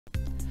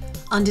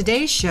On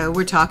today's show,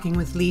 we're talking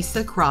with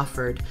Lisa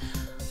Crawford,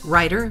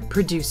 writer,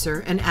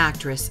 producer, and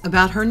actress,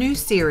 about her new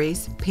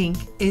series, Pink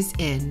is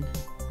In.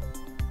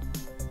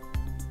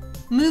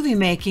 Movie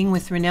Making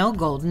with Renelle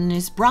Golden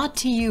is brought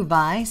to you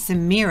by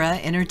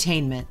Samira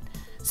Entertainment,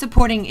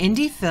 supporting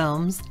indie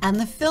films and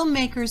the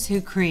filmmakers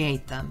who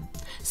create them.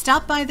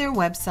 Stop by their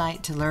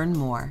website to learn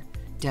more,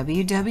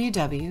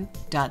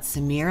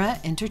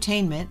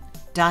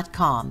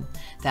 www.samiraentertainment.com.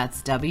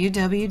 That's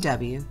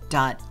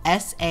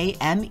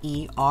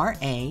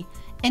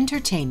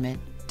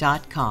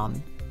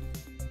www.samiraentertainment.com.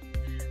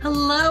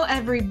 Hello,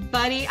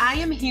 everybody. I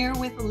am here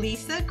with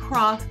Lisa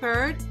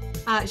Crawford.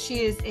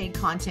 She is a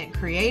content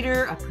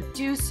creator, a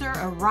producer,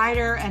 a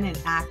writer, and an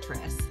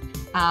actress.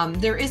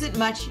 There isn't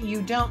much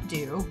you don't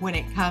do when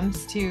it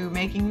comes to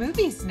making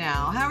movies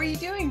now. How are you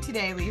doing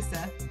today,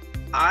 Lisa?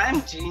 I'm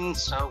doing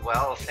so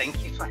well.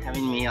 Thank you for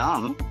having me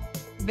on.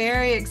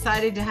 Very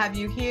excited to have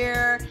you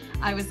here.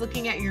 I was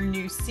looking at your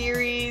new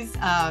series,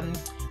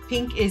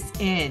 Pink is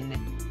In,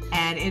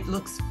 and it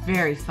looks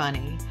very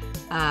funny.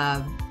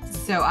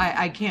 So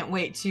I can't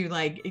wait to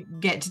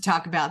get to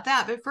talk about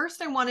that. But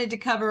first I wanted to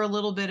cover a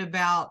little bit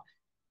about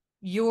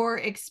your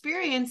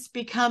experience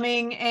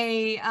becoming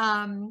a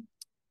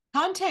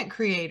content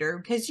creator,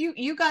 because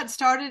you got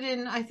started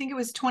in, I think it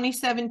was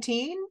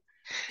 2017,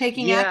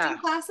 taking acting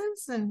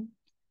classes. And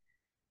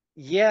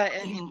yeah,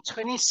 in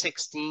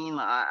 2016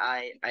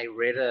 I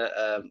read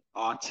a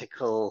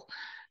article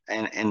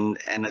and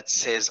it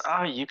says,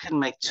 oh, you can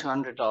make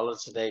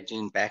 $200 a day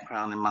doing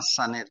background, and my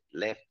son had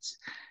left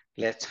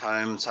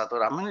home, so I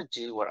thought, I'm going to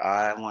do what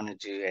I want to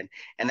do.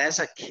 And as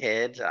a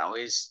kid, I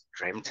always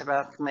dreamt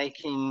about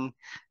making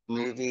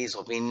movies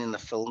or being in the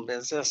film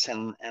business,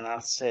 and I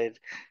said,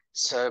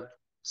 so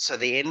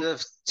the end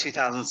of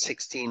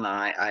 2016,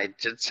 I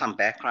did some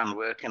background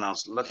work, and I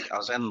was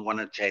in one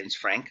of James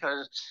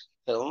Franco's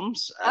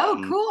films. Oh,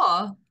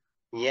 cool.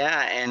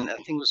 Yeah, and I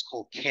think it was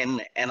called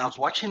Ken. And I was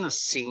watching the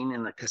scene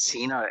in the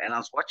casino, and I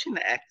was watching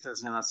the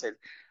actors, and I said,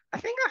 I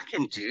think I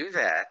can do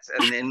that.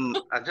 And then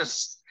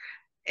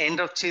end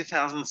of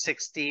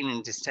 2016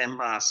 in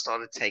December, I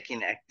started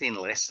taking acting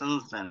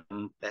lessons, and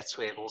that's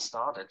where it all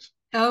started.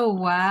 Oh,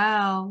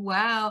 wow.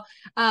 Wow.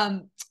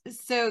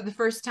 So the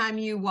first time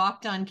you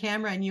walked on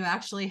camera and you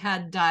actually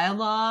had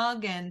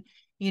dialogue and,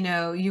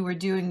 you were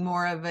doing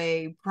more of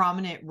a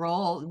prominent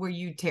role, were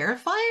you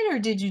terrified or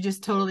did you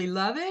just totally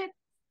love it?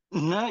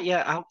 No,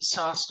 yeah.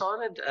 So I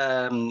started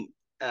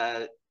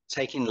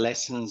taking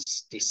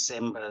lessons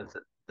December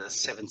the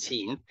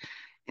 17th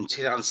in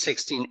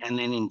 2016, and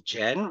then in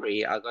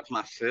January I got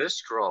my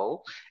first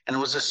role, and it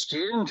was a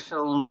student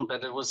film,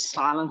 but it was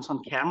silent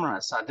on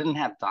camera, so I didn't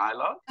have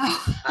dialogue.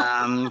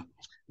 um,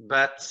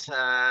 but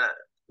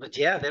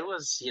yeah, there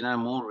was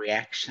more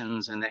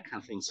reactions and that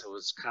kind of thing, so it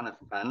was kind of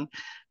fun.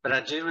 But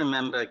I do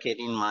remember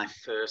getting my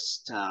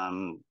first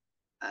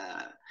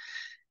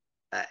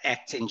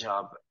acting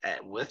job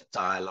with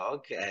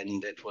dialogue,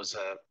 and it was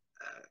a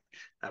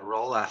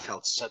role I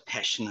felt so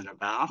passionate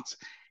about,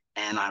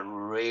 and I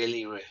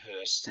really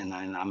rehearsed, and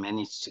I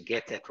managed to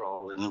get that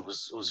role, and it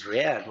was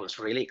rare. It was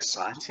really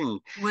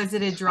exciting. Was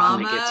it a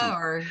drama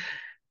or?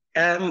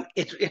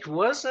 It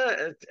was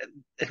a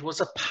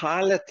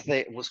pilot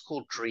that was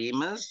called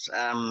Dreamers.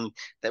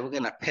 They were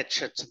going to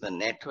pitch it to the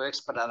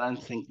networks, but I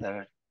don't think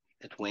it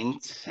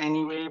went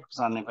anywhere because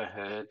I never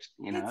heard.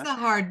 It's a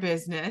hard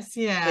business,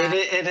 yeah.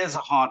 It is a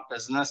hard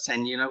business,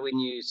 and when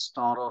you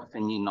start off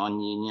and you're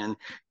non-union,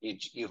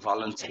 you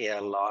volunteer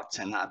a lot,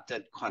 and I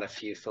did quite a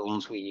few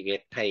films where you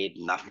get paid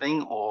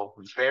nothing or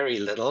very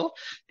little,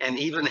 and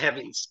even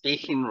having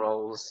speaking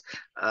roles.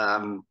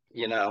 I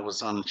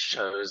was on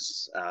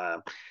shows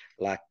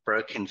like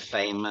Broken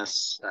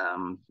Famous,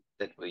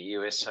 that were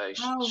USA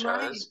shows.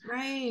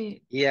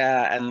 Right.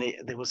 Yeah, and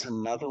there was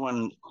another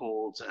one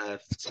called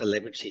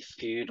Celebrity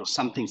Feud or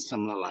something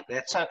similar like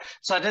that. So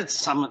I did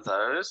some of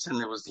those, and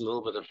there was a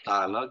little bit of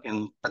dialogue,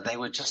 but they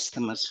were just the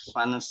most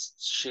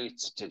funnest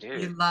shoots to do.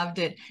 You loved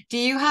it. Do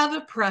you have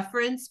a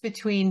preference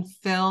between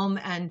film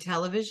and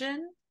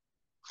television?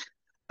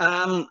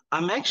 I've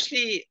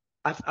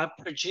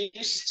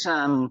produced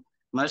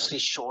mostly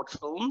short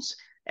films,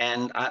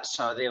 and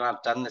so then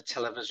I've done the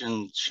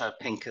television show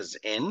Pink is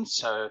In.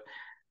 So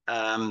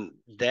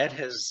that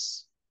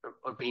has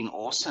been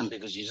awesome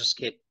because you just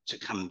get to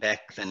come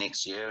back the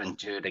next year and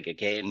do it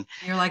again.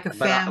 You're like a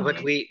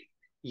family.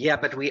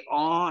 But we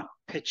are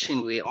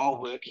pitching, we are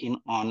working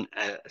on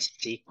a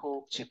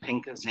sequel to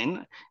Pink is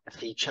In, a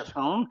feature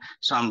film.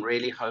 So I'm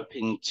really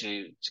hoping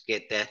to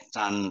get that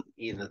done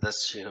either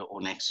this year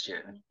or next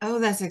year. Oh,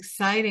 that's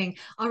exciting.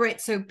 All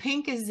right, so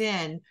Pink is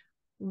In.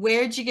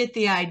 Where'd you get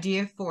the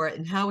idea for it,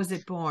 and how was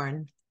it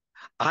born?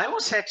 I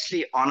was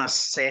actually on a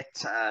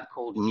set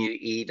called New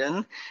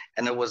Eden,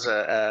 and it was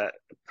a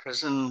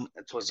prison.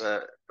 It was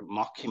a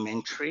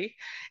mockumentary,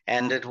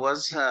 and it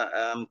was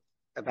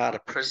about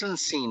a prison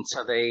scene.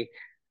 So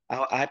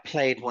I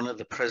played one of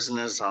the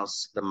prisoners. I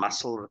was the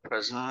muscle of the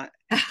prisoner,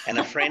 and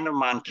a friend of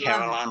mine,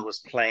 Caroline, was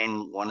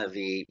playing one of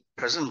the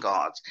prison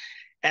guards.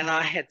 And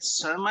I had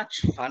so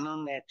much fun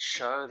on that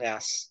show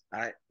that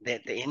that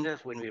at the end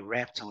of when we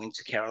wrapped, I went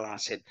to Carol and I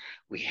said,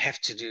 we have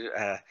to do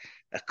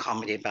a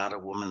comedy about a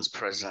woman's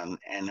prison.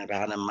 And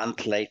about a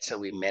month later,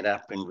 we met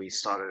up and we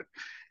started,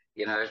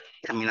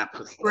 coming up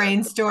with the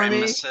Brainstorming.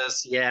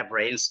 premises,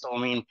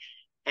 brainstorming.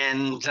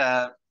 And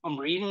I'm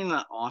reading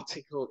an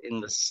article in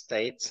the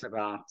States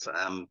about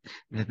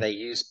that they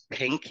use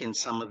pink in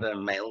some of the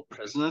male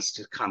prisoners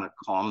to kind of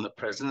calm the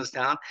prisoners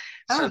down.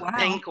 Oh, So wow.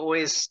 pink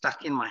always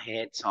stuck in my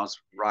head. So I was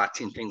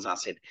writing things. I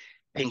said,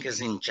 pink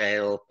is in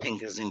jail,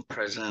 pink is in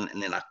prison.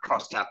 And then I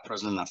crossed out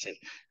prison. And I said,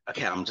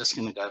 okay, I'm just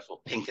going to go for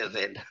pink as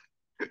in.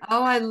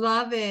 Oh, I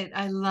love it.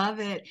 I love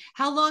it.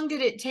 How long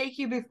did it take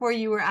you before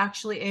you were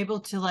actually able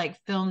to like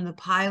film the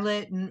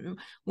pilot? And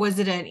was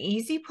it an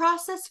easy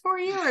process for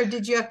you, or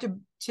did you have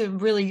to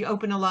really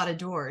open a lot of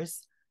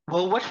doors?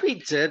 Well, what we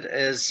did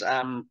is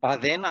by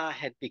then I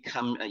had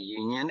become a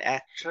union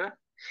actor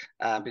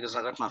because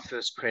I got my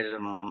first credit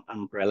on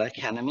Umbrella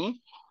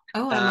Academy.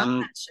 Oh, I love Um,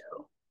 that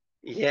show.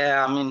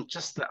 yeah, I mean,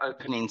 just the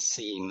opening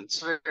scene.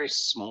 It's a very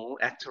small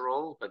actor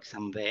role, but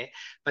I'm there.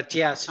 But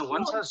yeah, so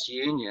once I Cool. was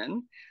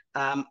union,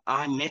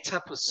 I met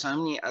up with so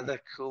many other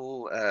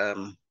cool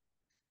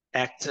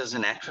actors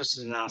and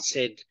actresses, and I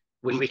said,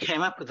 when we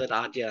came up with that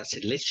idea, I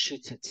said, let's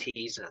shoot a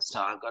teaser. So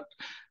I got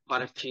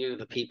quite a few of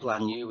the people I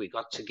knew. We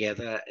got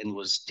together, and it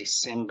was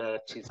December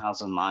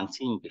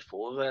 2019,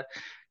 before the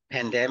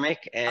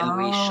pandemic, and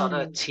we shot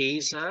a Oh,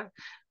 teaser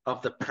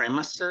of the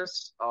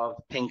premises of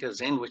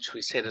Pinker's Inn, which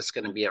we said is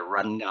going to be a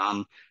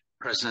rundown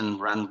prison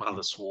run by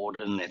this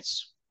warden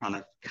that's trying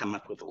to come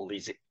up with all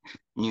these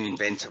new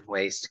inventive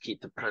ways to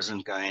keep the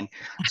prison going.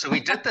 So we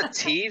did the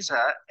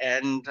teaser,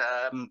 and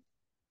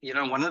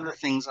one of the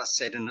things I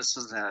said, and this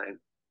is a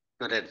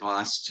good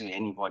advice to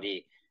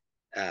anybody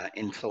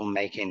in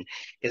filmmaking,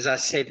 is I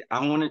said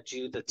I want to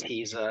do the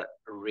teaser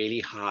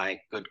really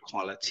high, good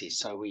quality.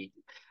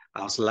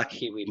 I was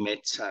lucky we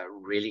met a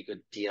really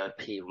good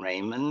DOP,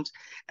 Raymond,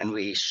 and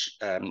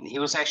he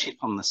was actually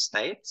from the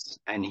States,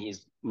 and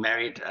he's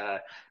married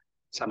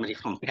somebody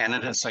from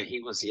Canada, so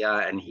he was here,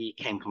 and he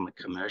came from a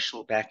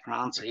commercial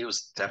background, so he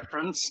was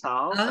different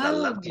style, but I oh,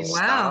 loved his wow.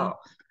 style.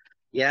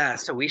 Yeah,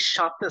 so we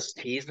shot this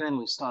teaser and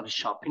we started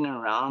shopping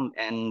around,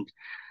 and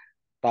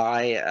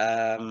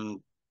by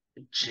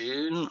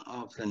June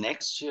of the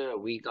next year,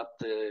 we got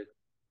the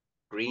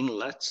green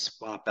lit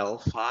by Bell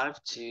Five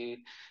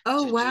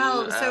Oh, to do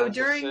wow. So the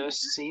during,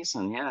 first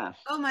season. Yeah.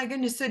 oh my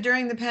goodness. So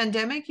during the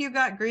pandemic, you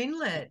got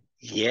greenlit.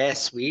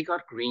 Yes, we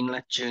got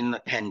greenlit during the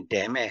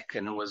pandemic,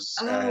 and it was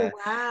Oh,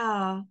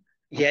 wow.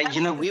 yeah, That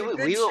means it's a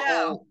good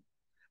show.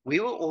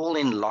 we were all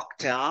in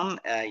lockdown,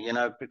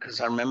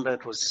 because I remember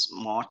it was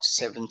March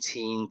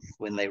 17th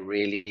when they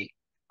really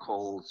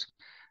called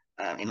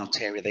in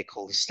Ontario, they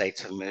call the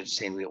state of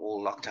emergency, and we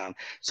all locked down.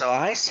 So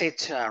I said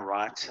to our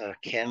writer,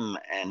 Kim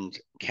and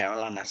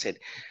Caroline, I said,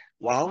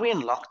 while we're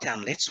in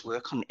lockdown, let's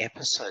work on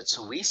episodes.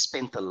 So we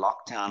spent the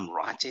lockdown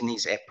writing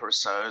these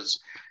episodes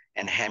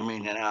and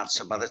hammering it out.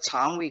 So by the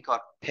time we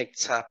got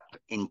picked up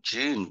in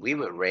June, we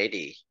were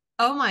ready.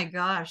 Oh my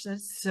gosh,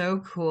 that's so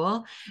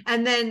cool.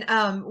 And then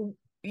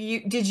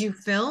you did you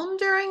film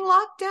during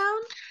lockdown?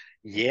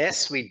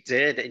 Yes, we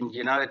did. And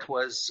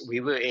we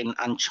were in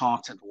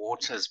uncharted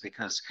waters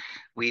because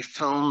we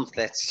filmed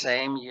that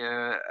same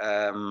year,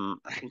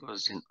 I think it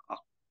was in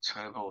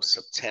October or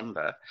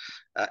September.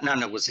 No,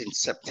 it was in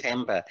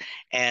September.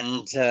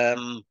 And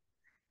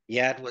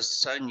yeah, it was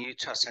so new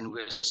to us, and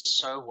we were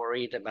so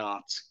worried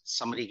about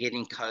somebody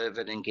getting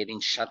COVID and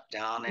getting shut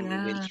down. And we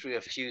went Yeah. through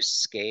a few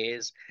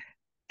scares,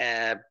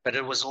 but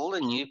it was all a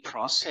new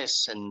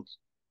process, and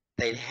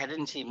they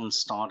hadn't even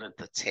started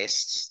the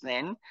tests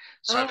then.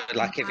 So, Oh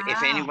like, if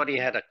wow. anybody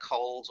had a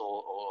cold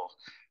or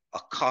a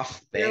cough,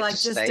 they You're had to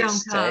like, just don't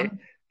stay. come.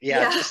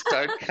 Yeah, Yeah. just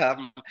don't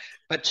come.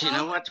 But you Oh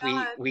know my what?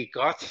 God. We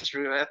got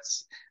through it.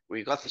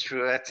 We got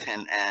through it,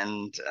 and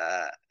and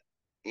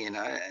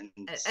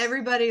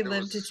Everybody it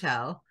lived to was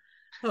tell,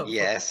 hopefully.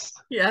 yes.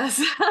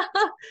 Yes.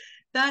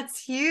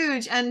 That's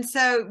huge. And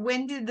so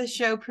when did the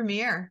show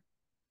premiere?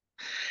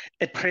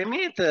 It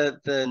premiered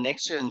the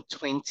next year in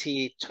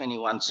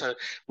 2021. So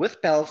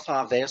with Bell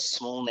 5, they're a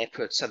small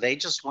network, so they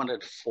just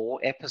wanted 4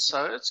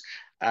 episodes.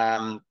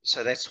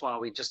 So that's why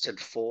we just did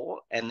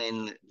 4. And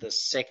then the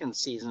second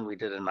season we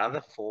did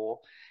another 4,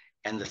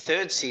 and the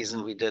third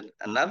season we did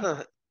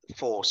another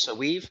 4. So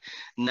we've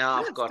You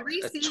now have got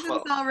three a seasons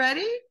 12.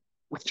 already?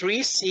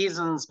 3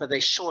 seasons, but they're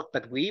short.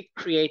 But we've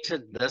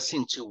created this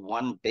into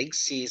one big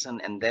season,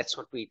 and that's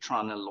what we're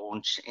trying to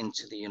launch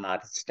into the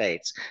United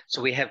States.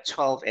 So we have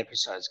 12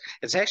 episodes.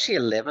 It's actually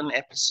 11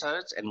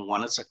 episodes, and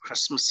one is a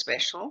Christmas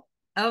special.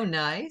 Oh,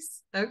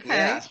 nice. Okay.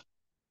 Yeah.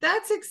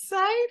 That's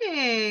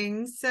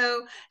exciting.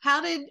 So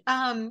how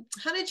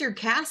did your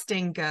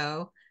casting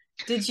go?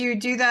 Did you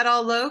do that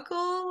all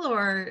local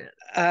or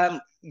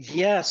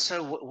Yeah,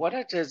 so what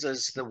it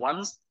is the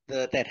ones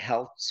that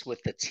helps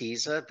with the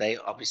teaser, they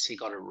obviously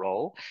got a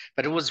role,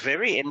 but it was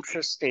very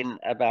interesting.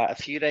 About a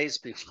few days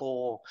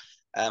before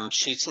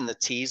shooting the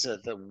teaser,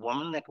 the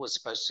woman that was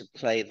supposed to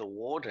play the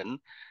warden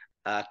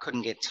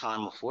couldn't get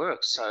time off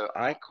work. So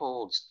I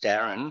called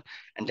Darren,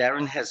 and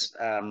Darren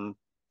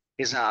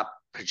is our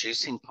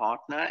producing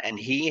partner, and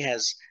he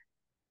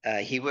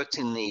worked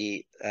in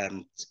the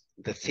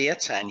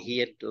theater, and he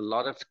had a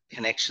lot of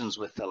connections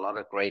with a lot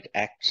of great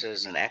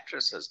actors and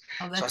actresses.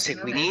 Oh, So I that's said,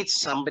 we good. need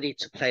somebody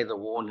to play the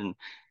warden.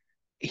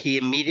 He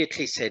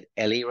immediately said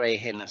Ellie Ray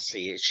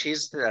Hennessy.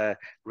 She's the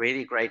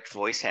really great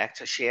voice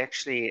actor. She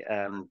actually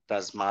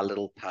does My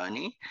Little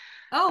Pony.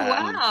 Oh, Um,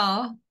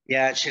 wow.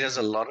 yeah, she does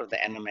a lot of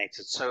the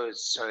animated. So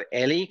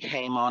Ellie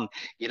came on.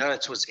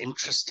 It was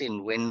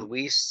interesting when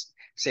we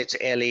said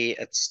to Ellie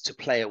it's to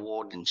play a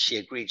warden. She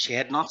agreed. She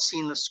had not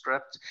seen the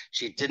script.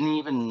 She didn't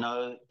even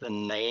know the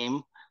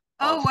name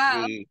Oh, of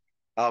wow.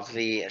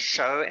 the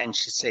show, and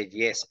she said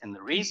yes. And the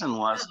And reason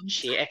was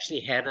she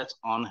actually had it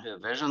on her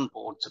vision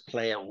board to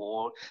play a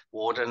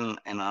warden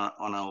on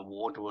an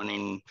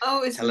award-winning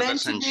oh, it's meant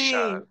to television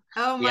show. be.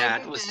 Oh my Yeah,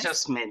 it was goodness.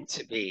 just meant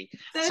to be.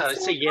 That's So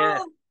so yeah.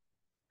 cool.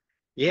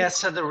 Yeah,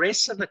 so the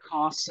rest of the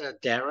cast,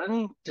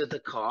 Darren did the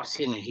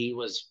casting, and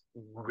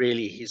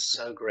he's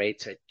so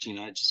great at,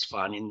 just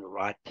finding the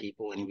right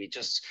people. And we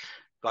just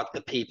got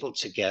the people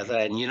together.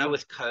 And,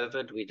 with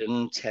COVID, we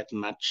didn't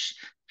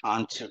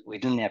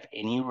have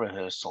any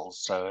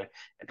rehearsals. So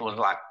it was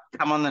like,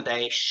 come on the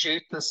day,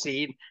 shoot the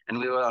scene. And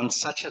we were on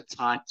such a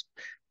tight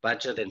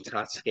budget and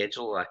tight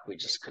schedule, like we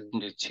just couldn't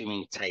do too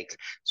many takes.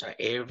 So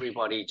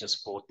everybody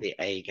just brought the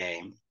A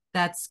game.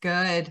 That's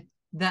good.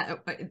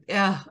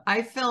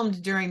 I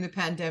filmed during the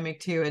pandemic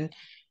too, and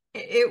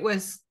it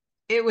was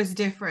it was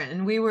different.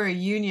 And we were a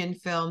union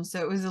film,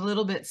 so it was a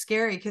little bit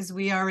scary because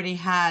we already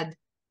had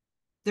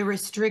the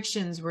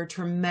restrictions were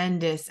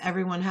tremendous.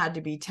 Everyone had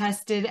to be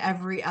tested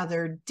every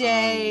other Oh,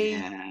 day.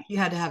 yeah. You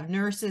had to have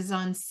nurses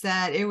on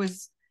set. It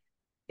was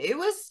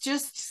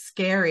just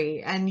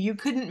scary, and you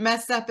couldn't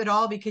mess up at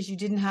all because you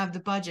didn't have the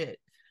budget.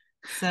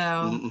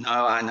 So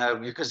No, I know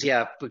because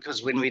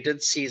when we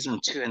did season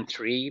 2 and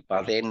 3,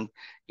 by then,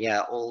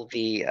 yeah, all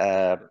the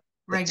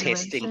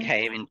testing regulation.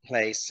 came in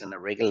place and the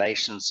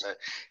regulations. So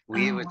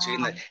we Oh were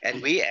doing that, wow.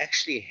 and we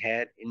actually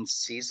had in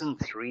season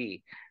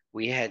 3,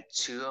 we had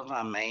two of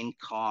our main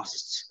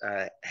casts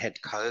had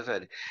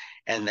COVID,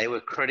 and they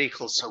were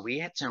critical. So we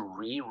had to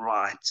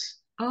rewrite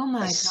Oh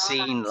a my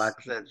scene gosh.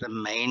 like the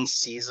main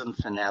season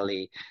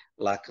finale,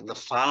 like the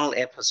final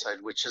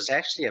episode, which is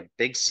actually a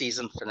big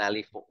season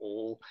finale for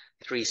all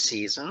 3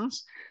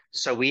 seasons.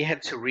 So we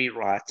had to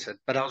rewrite it,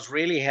 but I was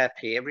really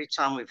happy every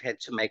time we've had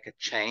to make a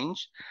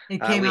change.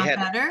 It came We out had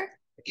better?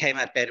 it came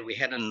out better. We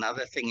had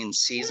another thing in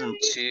season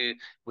Yay. 2.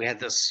 We had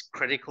this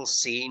critical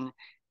scene,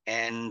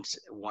 and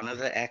one of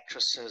the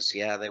actresses,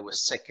 yeah, they were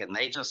sick, and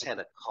they just had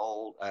a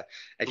cold,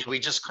 and we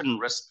just couldn't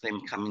risk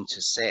them coming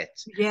to set.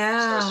 So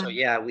Yeah.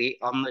 yeah, we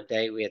on the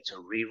day we had to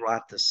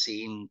rewrite the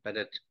scene, but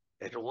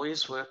it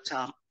always worked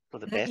out for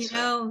the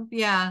better.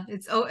 Yeah,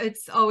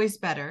 it's always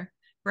better,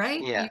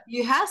 right? Yeah.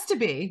 You has to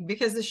be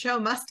because the show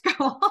must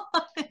go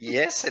on.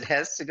 Yes, it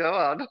has to go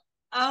on.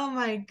 Oh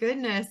my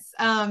goodness.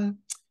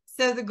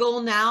 So the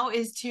goal now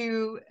is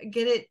to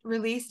get it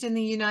released in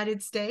the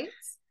United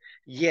States?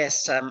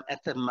 Yes,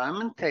 at the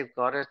moment they've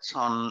got it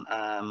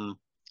on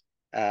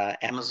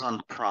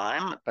Amazon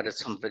Prime, but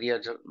it's on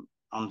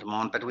on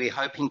demand. But we're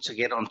hoping to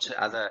get onto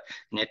other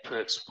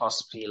networks,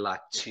 possibly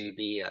like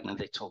Tubi. I know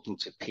they're talking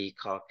to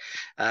Peacock.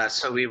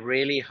 So we're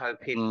really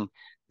hoping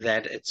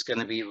that it's going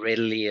to be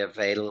readily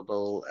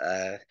available,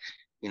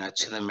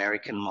 to the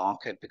American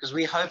market, because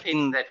we're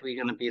hoping that we're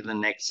going to be the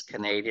next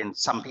Canadian.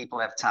 Some people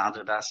have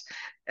touted us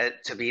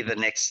to be the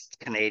next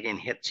Canadian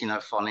hit,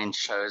 following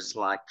shows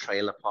like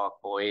Trailer Park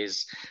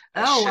Boys,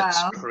 Oh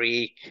Schitt's wow.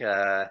 Creek,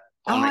 Oh,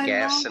 On the I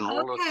Gas, love,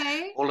 and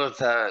okay. all of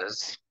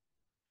those.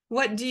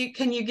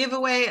 Can you give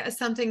away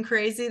something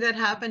crazy that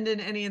happened in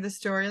any of the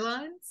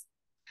storylines?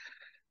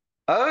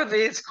 Oh,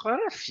 there's quite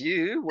a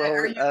few.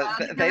 Are Well, you allowed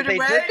to give they it they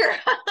did. away?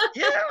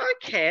 Yeah, I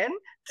can.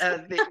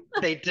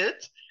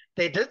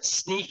 They did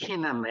sneak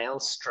in a male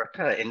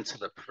stripper into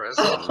the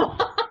prison.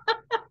 Oh,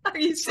 are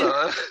you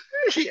serious?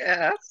 So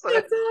yeah, That's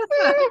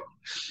awesome.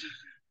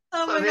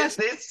 Oh so my gosh.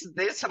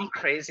 there's some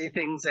crazy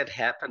things that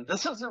happen.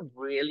 This is a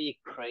really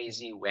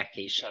crazy,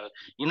 wacky show.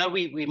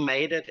 We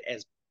made it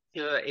as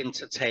pure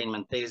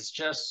entertainment. There's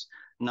just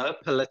no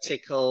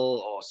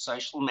political or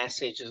social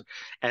messages,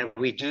 and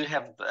we do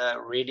have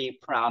really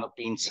proud of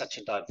being such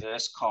a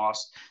diverse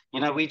cast.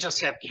 We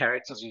just have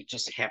characters who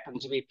just happen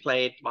to be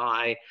played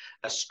by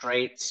a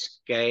straight,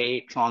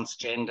 gay,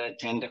 transgender,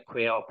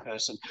 genderqueer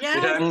person. We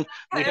Yes. don't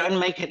we Okay. don't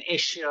make an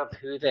issue of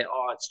who they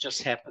are. It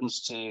just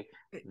happens to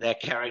their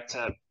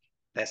character. I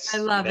That's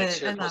love that's it.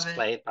 who I it was love it.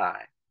 played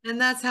by. And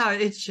that's how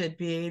it should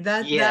be.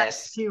 That's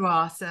Yes. too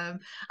awesome.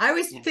 I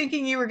was Yeah.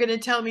 thinking you were going to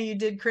tell me you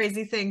did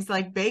crazy things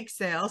like bake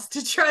sales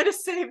to try to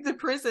save the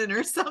prison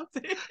or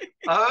something.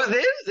 Oh,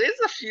 there's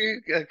a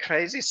few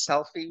crazy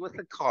selfie with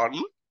a con.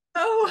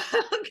 Oh,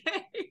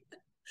 okay.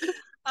 So,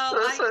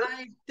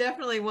 I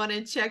definitely want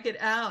to check it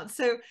out.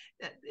 So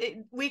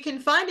we can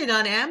find it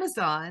on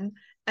Amazon,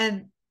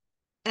 and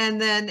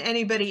And then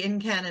anybody in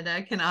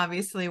Canada can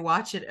obviously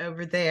watch it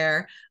over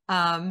there.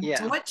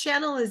 Yeah. What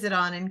channel is it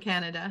on in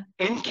Canada?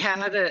 In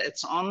Canada,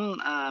 it's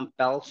on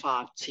Bell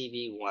 5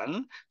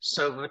 TV1.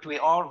 So, but we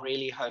are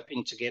really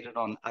hoping to get it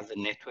on other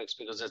networks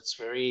because it's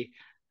very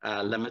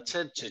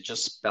limited to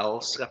just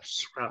Bell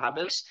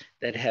subscribers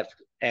that have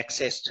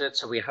access to it.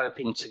 So, we're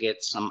hoping to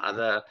get some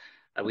other.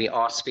 We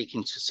are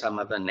speaking to some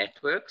other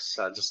networks.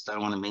 I just don't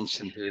want to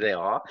mention who they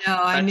are. No,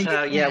 I knew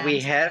But you yeah,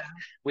 can't.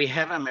 we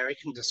have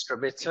American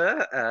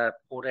distributor,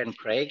 Porter and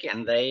Craig,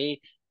 and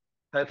they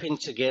hoping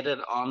to get it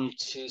on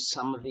to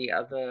some of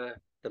the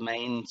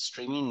main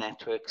streaming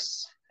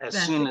networks as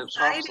That's soon as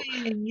possible.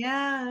 exciting.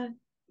 Yeah.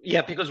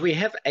 Yeah, because we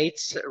have eight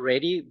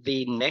ready.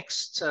 The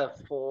next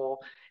for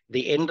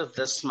the end of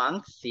this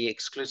month, the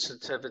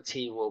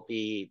exclusivity will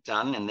be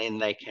done, and then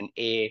they can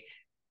air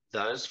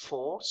those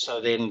four.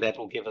 So then that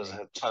will give us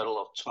a total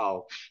of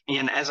 12.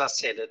 And as I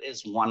said, it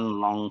is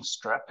one long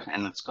strip,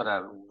 and it's got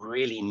a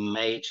really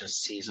major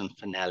season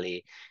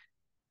finale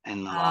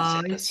in the last Oh,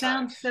 it episode.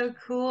 sounds so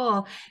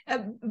cool.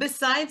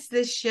 Besides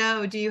this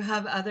show, do you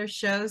have other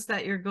shows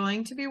that you're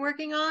going to be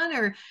working on,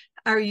 or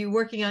are you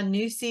working on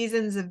new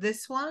seasons of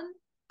this one?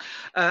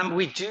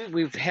 We do.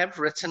 We have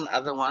written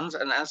other ones,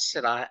 and as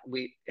I said,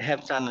 we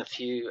have done a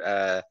few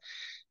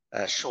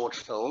short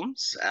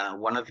films.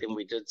 One of them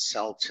we did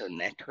sell to a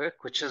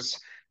network, which is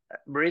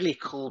really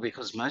cool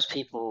because most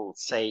people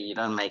say you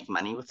don't make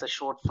money with a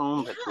short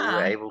film, but we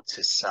were Yeah. able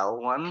to sell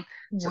one,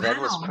 so that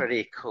was Wow.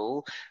 pretty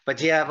cool. But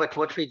yeah, but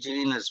what we're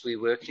doing is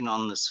we're working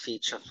on this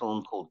feature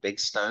film called Big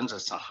Stones.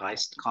 It's a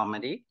heist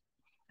comedy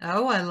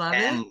Oh, I love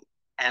it.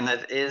 and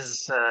it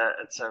is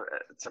it's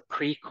a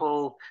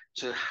prequel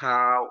to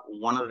how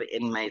one of the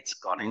inmates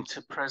got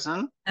into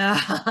prison. So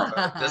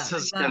this I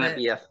is going love to it.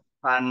 be a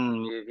fun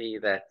movie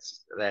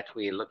that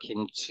we're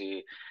looking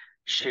to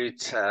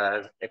shoot.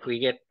 If we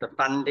get the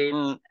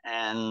funding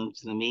and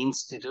the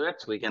means to do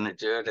it, we're going to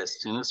do it as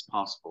soon as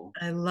possible.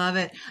 I love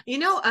it.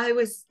 I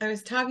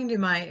was talking to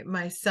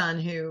my son,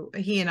 who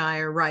he and I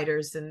are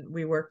writers and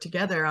we work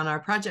together on our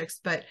projects,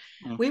 but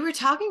Mm. we were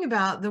talking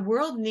about the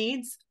world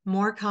needs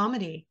more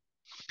comedy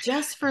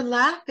just for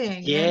laughing.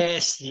 And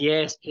Yes,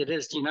 yes, it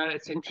is. You know,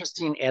 it's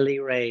interesting. Ellie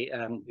Ray,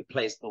 who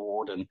plays the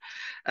warden,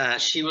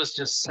 she was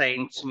just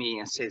saying to me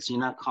and says, you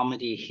know,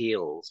 comedy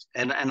heals,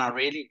 and I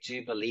really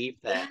do believe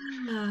that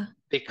yeah,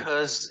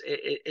 because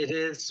it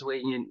is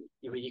when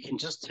you can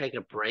just take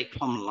a break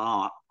from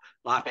life,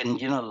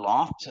 and you know,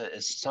 laughter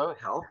is so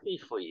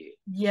healthy for you.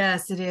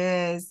 yes, it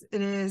is.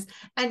 It is.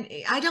 And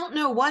I don't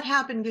know what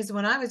happened, because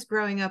when I was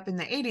growing up in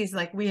the 80s,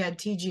 like, we had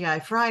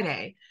TGI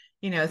Friday,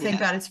 thank Yeah,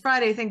 God it's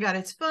Friday, thank God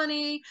it's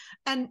funny.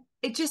 And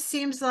it just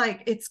seems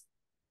like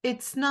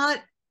it's not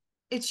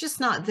it's just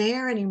not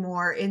there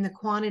anymore in the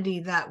quantity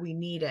that we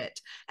need it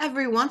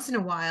every once in a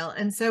while.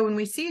 And so when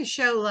we see a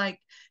show like,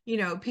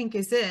 Pink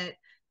is it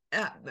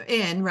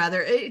in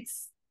rather,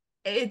 it's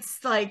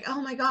like,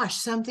 oh my gosh,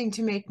 something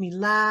to make me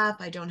laugh.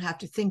 I don't have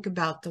to think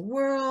about the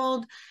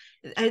world.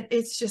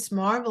 It's just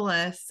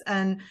marvelous.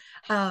 And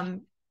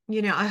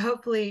I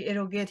hopefully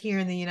it'll get here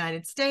in the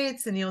United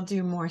States and you'll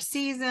do more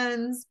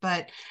seasons.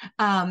 But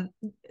um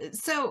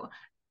so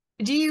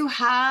do you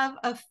have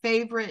a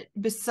favorite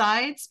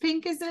besides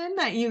Pink is in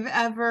that you've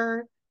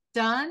ever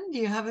done? Do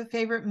you have a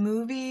favorite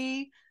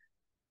movie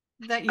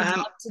that you'd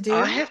love to I do?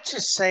 have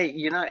to say,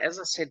 you know, as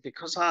I said,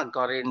 because I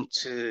got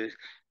into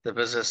the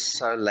business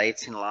so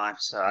late in life,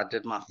 so I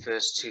did my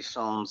first two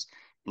films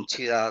in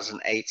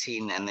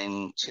 2018, and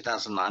then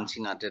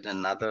 2019 I did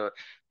another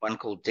one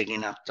called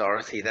Digging Up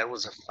Dorothy. That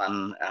was a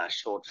fun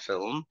short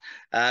film.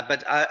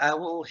 But I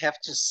will have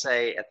to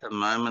say, at the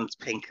moment,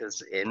 Pink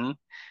is in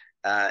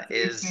uh, It's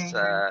your is favorite.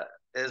 uh,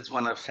 is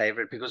one of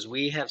favorite because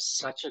we have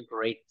such a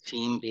great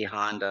team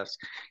behind us,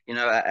 you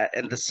know,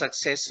 and the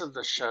success of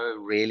the show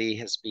really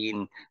has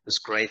been this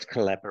great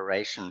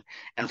collaboration.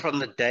 And from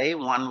the day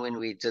one when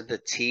we did the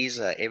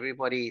teaser,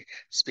 everybody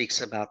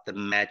speaks about the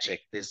magic.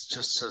 There's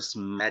just this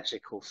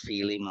magical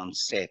feeling on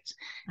set,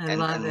 I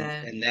and love and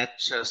it. and that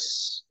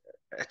just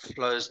it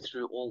flows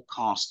through all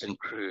cast and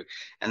crew,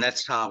 and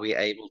that's how we're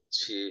able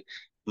to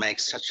make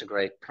such a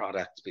great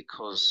product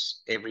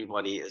because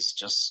everybody is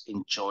just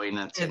enjoying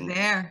it They're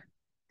there.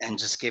 and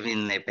just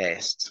giving their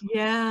best.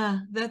 Yeah,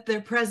 that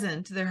they're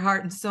present, their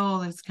heart and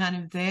soul is kind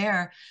of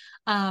there.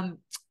 Um,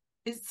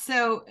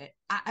 so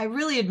I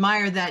really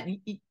admire that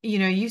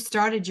you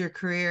started your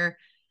career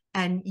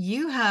and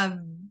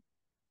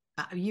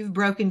you've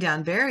broken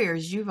down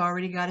barriers. You've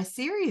already got a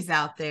series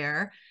out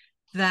there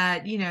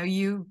that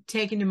you've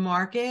taken to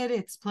market.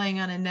 It's playing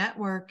on a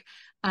network.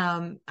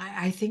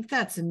 I think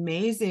that's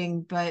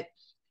amazing. But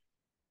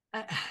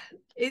uh,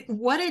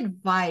 what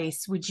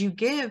advice would you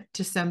give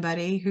to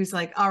somebody who's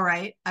like, all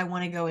right, I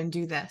want to go and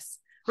do this,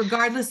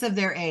 regardless of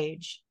their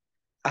age?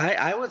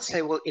 I would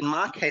say, well, in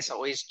my case, I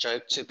always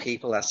joke to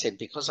people. I said,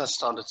 because I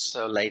started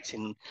so late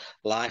in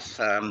life,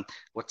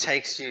 what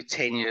takes you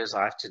 10 years,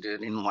 I have to do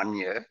it in 1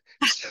 year.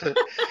 So,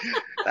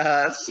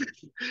 so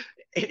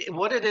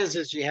what it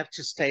is you have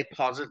to stay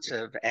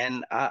positive.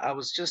 And I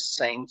was just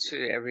saying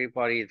to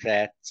everybody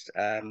that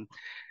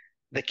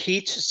the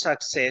key to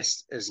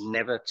success is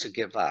never to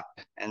give up.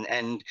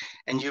 And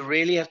you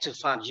really have to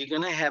find you're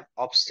going to have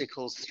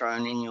obstacles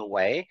thrown in your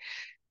way.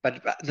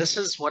 But this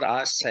is what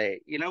I say.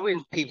 You know,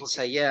 when people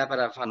say, yeah, but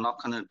if I knock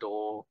on a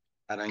door,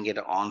 I don't get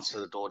an answer,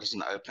 the door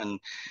doesn't open.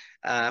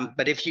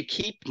 But if you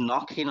keep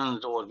knocking on the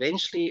door,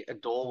 eventually a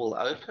door will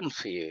open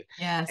for you.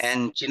 Yes.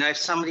 And, you know, if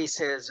somebody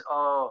says,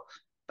 oh,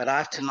 but I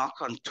have to knock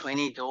on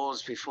 20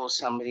 doors before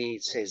somebody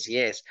says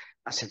yes,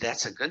 I said,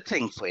 that's a good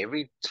thing. For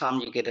every time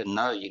you get a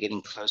no, you're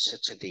getting closer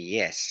to the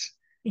yes.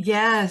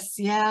 Yes.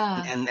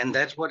 Yeah. And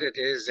that's what it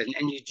is.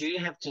 And you do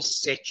have to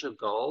set your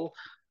goal,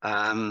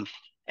 um,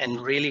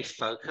 and really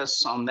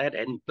focus on that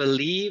and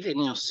believe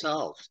in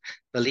yourself,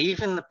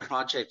 believe in the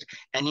project,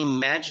 and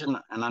imagine.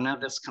 And I know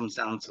this comes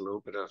down to a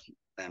little bit of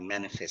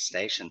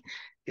manifestation.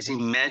 Is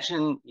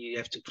imagine you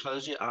have to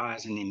close your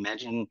eyes and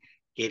imagine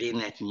getting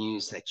that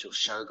news that your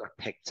show got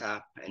picked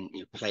up, and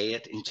you play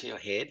it into your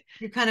head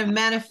You're kind of and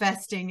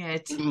manifesting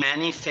it.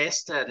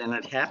 manifest it, and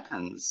it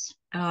happens.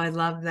 Oh, I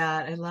love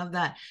that. I love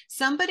that.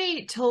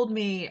 Somebody told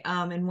me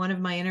in one of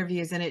my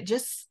interviews, and it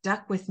just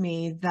stuck with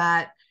me,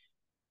 that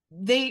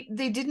they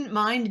didn't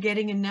mind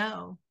getting a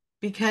no,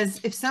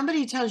 because if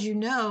somebody tells you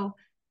no,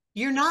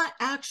 you're not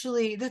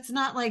actually, that's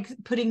not like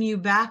putting you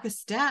back a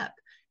step.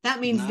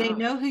 That means they No,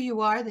 know who you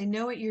are, they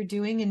know what you're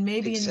doing, and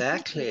maybe in the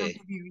future they'll exactly.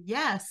 give you a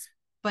yes,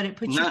 but it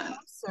puts you No,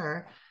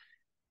 closer.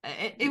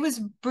 It was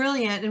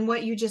brilliant, and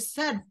what you just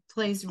said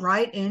plays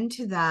right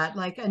into that.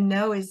 Like, a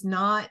no is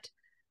not,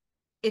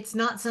 it's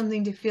not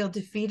something to feel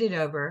defeated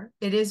over.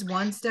 It is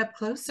one step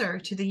closer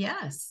to the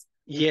yes.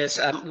 yes,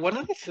 one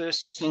of the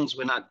first things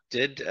when I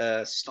did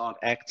start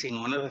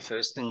acting, one of the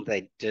first things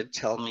they did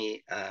tell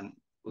me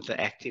with the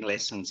acting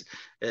lessons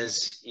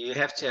is you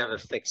have to have a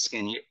thick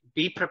skin.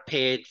 Be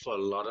prepared for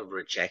a lot of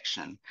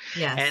rejection.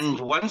 Yes. And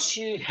once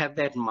you have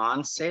that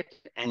mindset,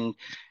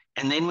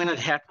 and then when it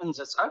happens,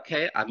 it's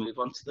okay. I move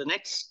on to the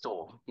next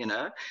door, you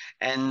know,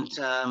 and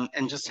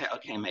just say,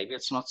 okay, maybe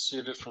it's not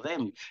suited for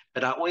them.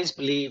 But I always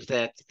believe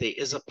that there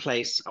is a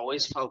place. I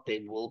always felt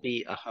there will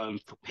be a home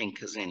for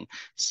Pinkers in.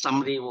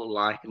 Somebody will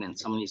like it, and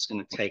somebody's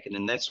going to take it,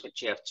 and that's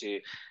what you have to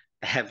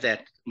have,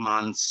 that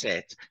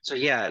mindset. So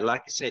yeah,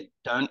 like I said,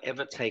 don't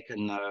ever take a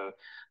no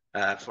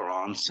for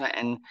answer,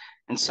 and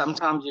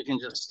sometimes you can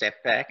just step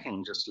back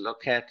and just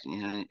look at,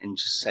 you know, and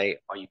just say,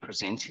 are you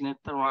presenting it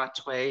the right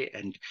way?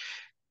 And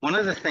one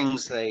of the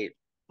things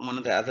one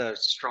of the other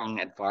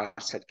strong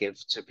advice I'd give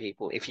to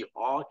people, if you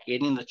are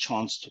getting the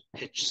chance to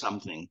pitch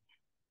something,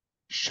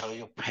 show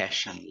your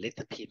passion, let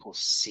the people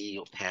see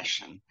your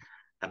passion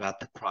about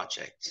the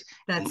project.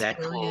 And That's that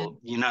brilliant. will,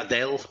 you know,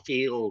 they'll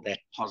feel that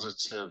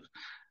positive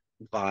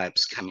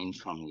vibes coming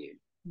from you.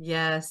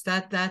 Yes,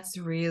 that's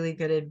really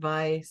good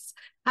advice.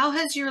 How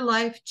has your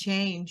life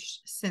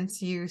changed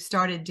since you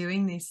started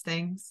doing these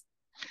things?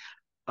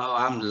 Oh,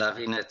 I'm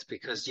loving it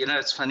because, you know,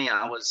 it's funny.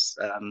 I was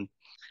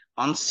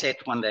on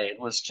set one day. It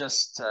was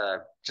just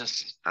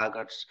I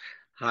got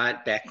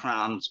hired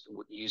background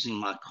using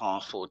my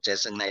car for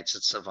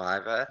designated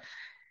survivor,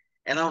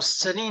 and I was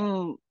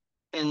sitting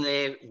in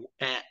there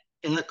uh,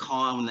 in the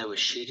car when they were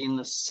shooting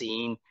the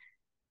scene,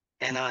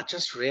 and I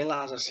just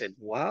realized, I said,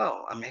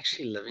 wow, I'm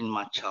actually living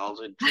my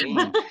childhood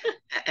dream.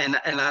 And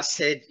I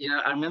said, you know,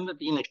 I remember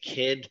being a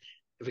kid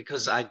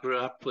because I grew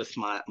up with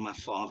my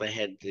father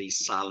had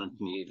these silent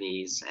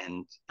movies, Oh,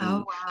 and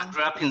I wow.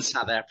 grew up in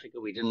South Africa.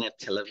 We didn't have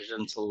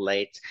television until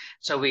late.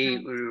 So Right. we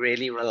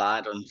really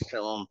relied on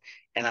film.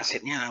 And I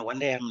said, you know, one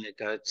day I'm going to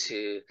go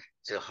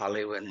to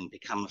Hollywood and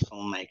become a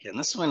filmmaker. And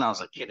this is when I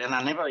was a kid, and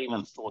I never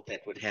even thought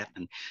that would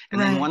happen.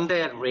 And then Right. one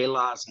day I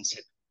realized and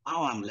said,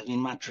 oh, I'm living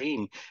my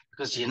dream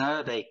because you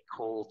know they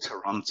call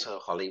Toronto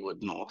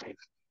Hollywood North.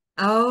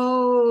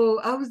 Oh,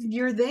 oh,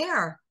 you're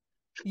there.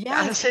 I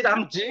Yes, said,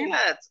 I'm doing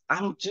perfect. it.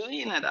 I'm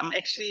doing it. I'm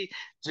actually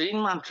doing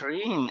my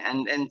dream.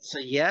 And so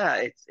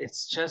yeah,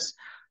 it's just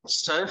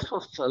so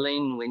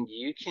fulfilling when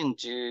you can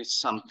do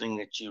something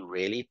that you're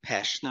really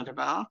passionate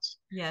about.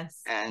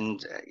 Yes.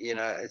 And you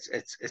know,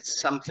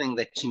 it's something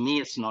that to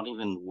me it's not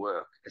even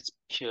work. It's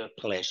pure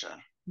pleasure.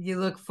 You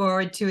look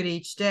forward to it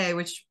each day,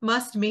 which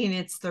must mean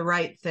it's the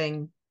right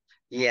thing,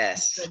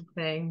 Yes. good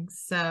thing.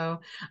 So,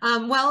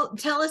 well,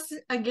 tell us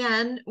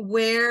again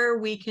where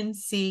we can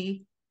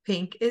see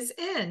Pink is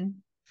in.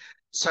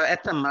 So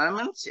at the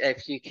moment,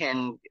 if you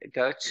can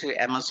go to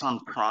Amazon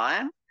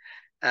Prime,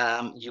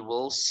 you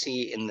will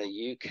see in the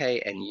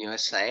UK and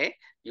USA,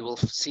 you will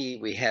see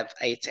we have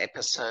 8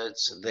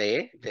 episodes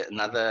there.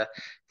 Another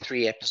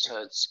 3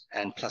 episodes,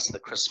 and plus the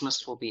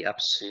Christmas will be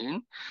up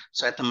soon.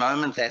 So at the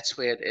moment, that's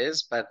where it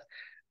is. But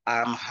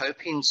I'm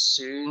hoping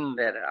soon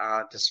that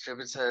our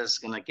distributor is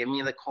going to give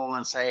me the call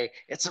and say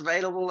it's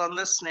available on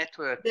this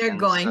network. They're And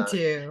going so,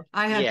 to.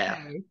 I have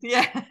yeah, faith.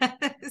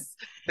 Yes.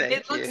 It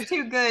thank you. looks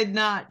too good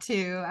not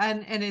to.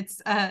 And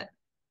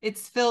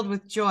it's filled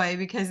with joy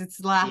because it's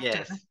laughter.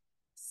 Yes.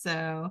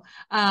 So,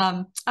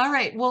 all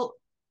right. Well,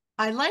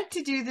 I like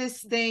to do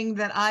this thing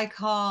that I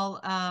call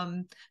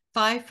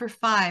 5 for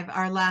 5,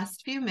 our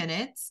last few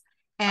minutes.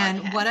 And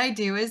what Okay. I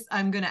do is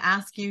I'm going to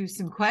ask you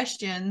some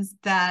questions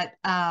that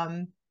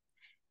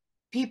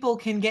people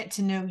can get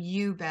to know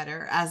you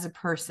better as a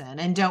person.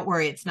 And don't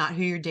worry, it's not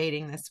who you're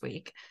dating this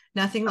week.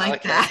 Nothing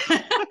like Okay.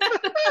 that.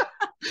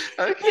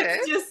 Okay.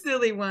 It's just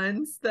silly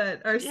ones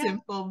that are Yeah,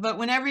 simple. But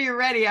whenever you're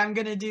ready, I'm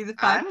going to do the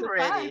five I'm for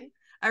five. ready.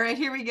 All right,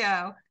 here we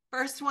go.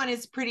 First one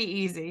is pretty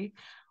easy.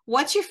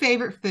 What's your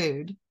favorite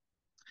food?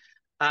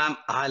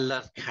 I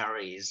love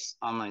curries.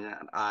 Oh my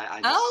God.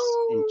 I just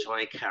Oh,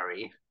 enjoy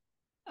curry.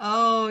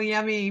 oh,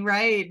 yummy,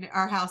 right?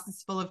 Our house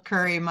is full of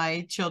curry.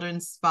 My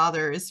children's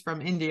father is from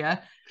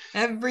India.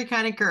 Every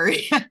kind of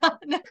curry.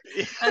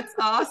 That's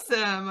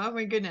awesome. Oh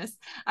my goodness.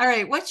 All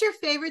right, what's your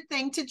favorite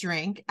thing to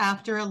drink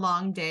after a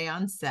long day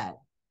on set?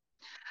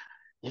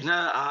 You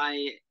know,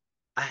 I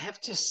have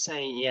to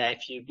say, yeah,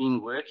 if you've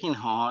been working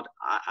hard,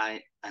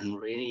 and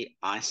really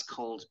ice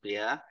cold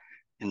beer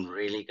can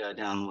really go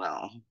down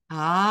well.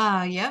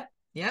 Ah, yep,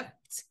 yep.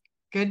 It's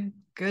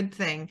good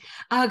thing.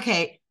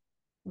 Okay,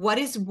 what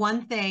is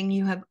one thing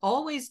you have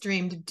always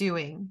dreamed of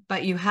doing,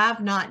 but you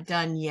have not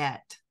done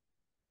yet?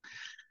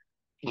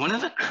 One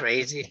of the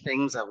crazy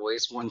things I've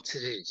always wanted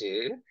to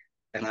do,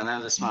 and I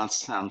know this might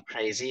sound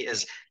crazy,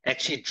 is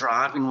actually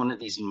drive in one of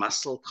these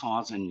muscle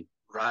cars and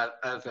drive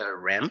over a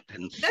ramp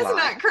and That's fly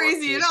not for a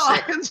crazy few at all.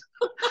 seconds.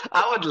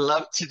 I would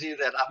love to do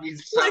that. I've been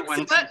so Like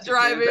wanting stunt to do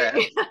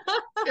driving.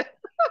 that.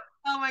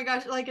 Oh my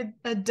gosh, like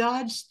a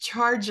Dodge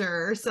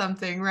Charger or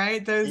something,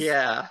 right? Those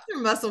Yeah.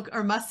 are muscle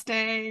or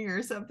Mustang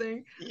or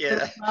something. I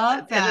Yeah. love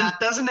And that. it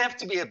doesn't have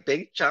to be a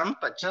big jump,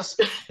 but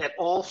just that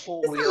all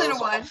four Just a little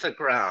wheels one. off the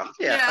ground.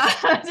 Yeah.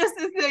 Yeah, just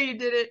to say you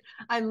did it.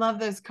 I love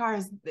those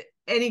cars.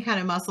 Any kind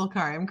of muscle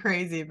car. I'm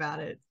crazy about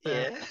it. So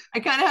Yeah. I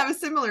kind of have a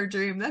similar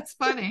dream. That's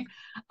funny.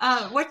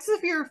 What's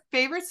your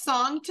favorite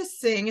song to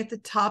sing at the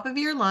top of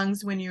your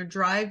lungs when you're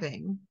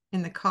driving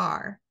in the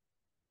car?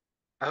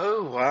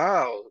 Oh,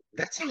 wow.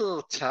 That's a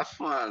little tough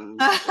one.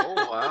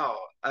 Oh,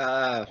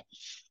 wow.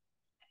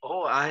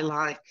 Oh, I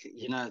like,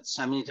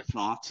 so many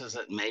different artists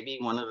that maybe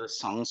one of the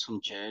songs from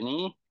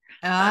Journey.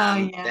 Oh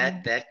yeah.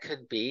 That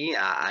could be.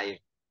 I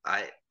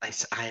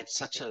had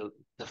such a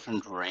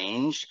different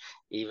range.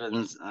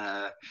 Even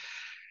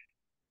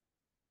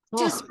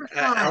Just for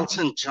fun.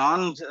 Elton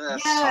John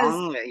Yes.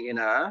 song.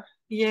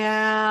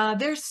 Yeah,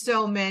 there's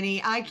so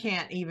many. I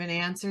can't even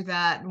answer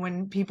that.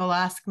 When people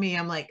ask me,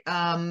 I'm like,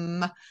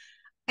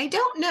 I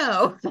don't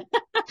know.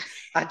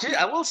 I do.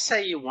 I will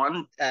say you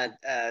one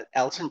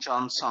Elton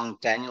John song,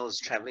 Daniel is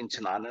Traveling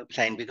Tonight on a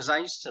Plane, because I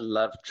used to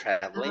love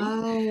traveling.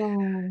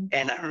 Oh,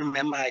 And I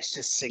remember I used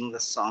to sing the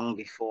song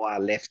before I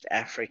left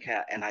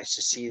Africa, and I used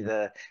to see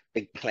the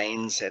big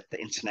planes at the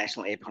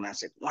international airport. And I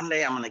said, one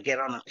day I'm going to get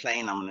on a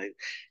plane, I'm going to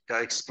go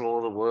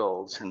explore the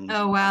world. And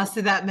oh wow.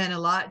 So that meant a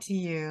lot to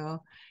you.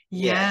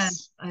 Yes,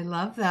 yes. I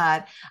love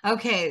that.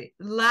 Okay,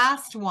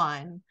 last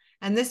one.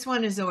 And this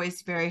one is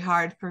always very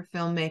hard for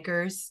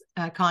filmmakers,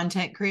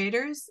 content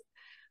creators.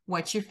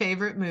 What's your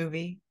favorite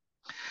movie?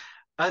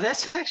 Oh,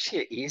 that's actually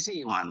an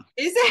easy one.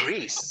 Is it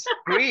Greece.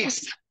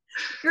 Greece.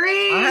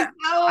 Grease? I,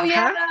 Oh I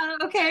yeah.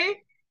 have Okay.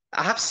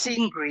 I've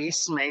seen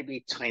Greece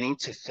maybe 20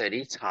 to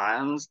 30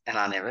 times and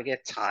I never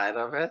get tired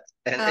of it.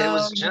 And it Oh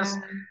was yeah. just,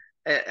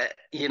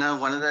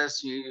 one of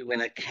those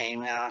when it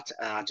came out,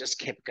 I just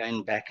kept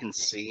going back and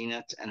seeing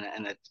it and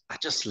I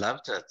just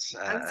loved it.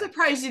 I'm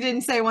surprised you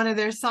didn't say one of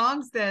their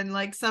songs then,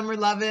 like Summer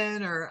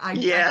Lovin' or I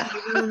Yeah.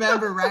 can't even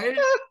remember, right?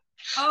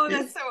 Oh,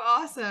 Yeah. that's so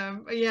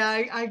awesome.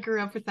 Yeah, I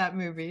grew up with that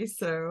movie,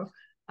 so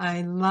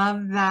I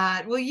love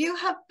that. Well, you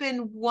have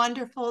been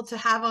wonderful to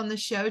have on the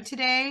show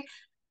today.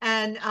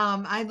 And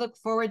I look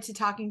forward to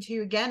talking to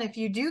you again. If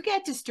you do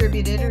get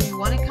distributed or you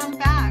want to come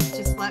back,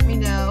 just let me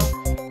know.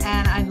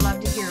 And I'd love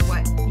to hear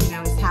what,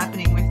 is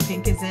happening with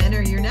Pink is In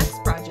or your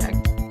next project.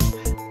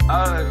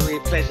 Oh, it was a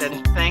pleasure.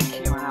 And thank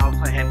you, Al,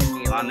 for having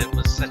me on. It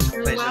was such a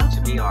You're pleasure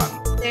to be welcome.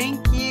 on.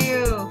 Thank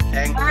you.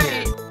 Thank All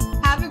right. you.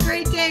 Have a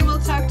great day. We'll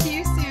talk to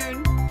you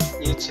soon.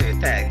 You too.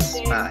 Thanks.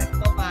 Thanks. Bye.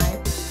 Bye-bye.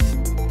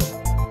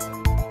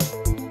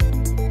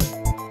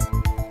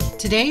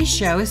 Today's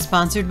show is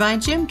sponsored by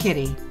Gym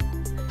Kitty,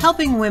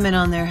 helping women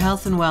on their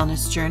health and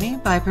wellness journey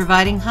by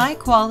providing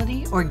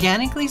high-quality,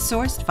 organically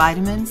sourced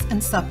vitamins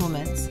and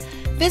supplements.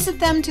 Visit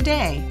them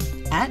today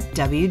at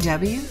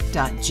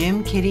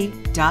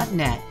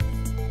www.gymkitty.net.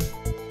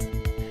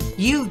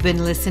 You've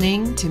been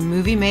listening to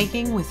Movie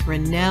Making with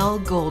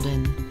Renelle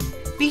Golden.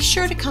 Be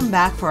sure to come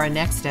back for our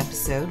next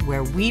episode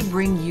where we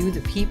bring you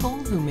the people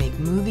who make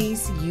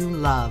movies you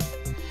love.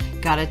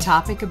 Got a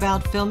topic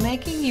about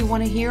filmmaking you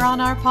want to hear on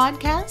our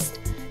podcast?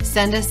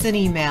 Send us an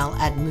email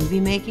at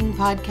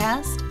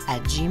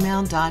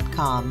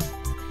moviemakingpodcast@gmail.com.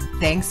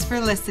 Thanks for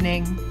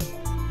listening.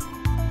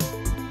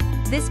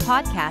 This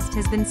podcast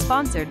has been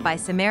sponsored by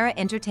Samara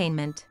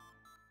Entertainment.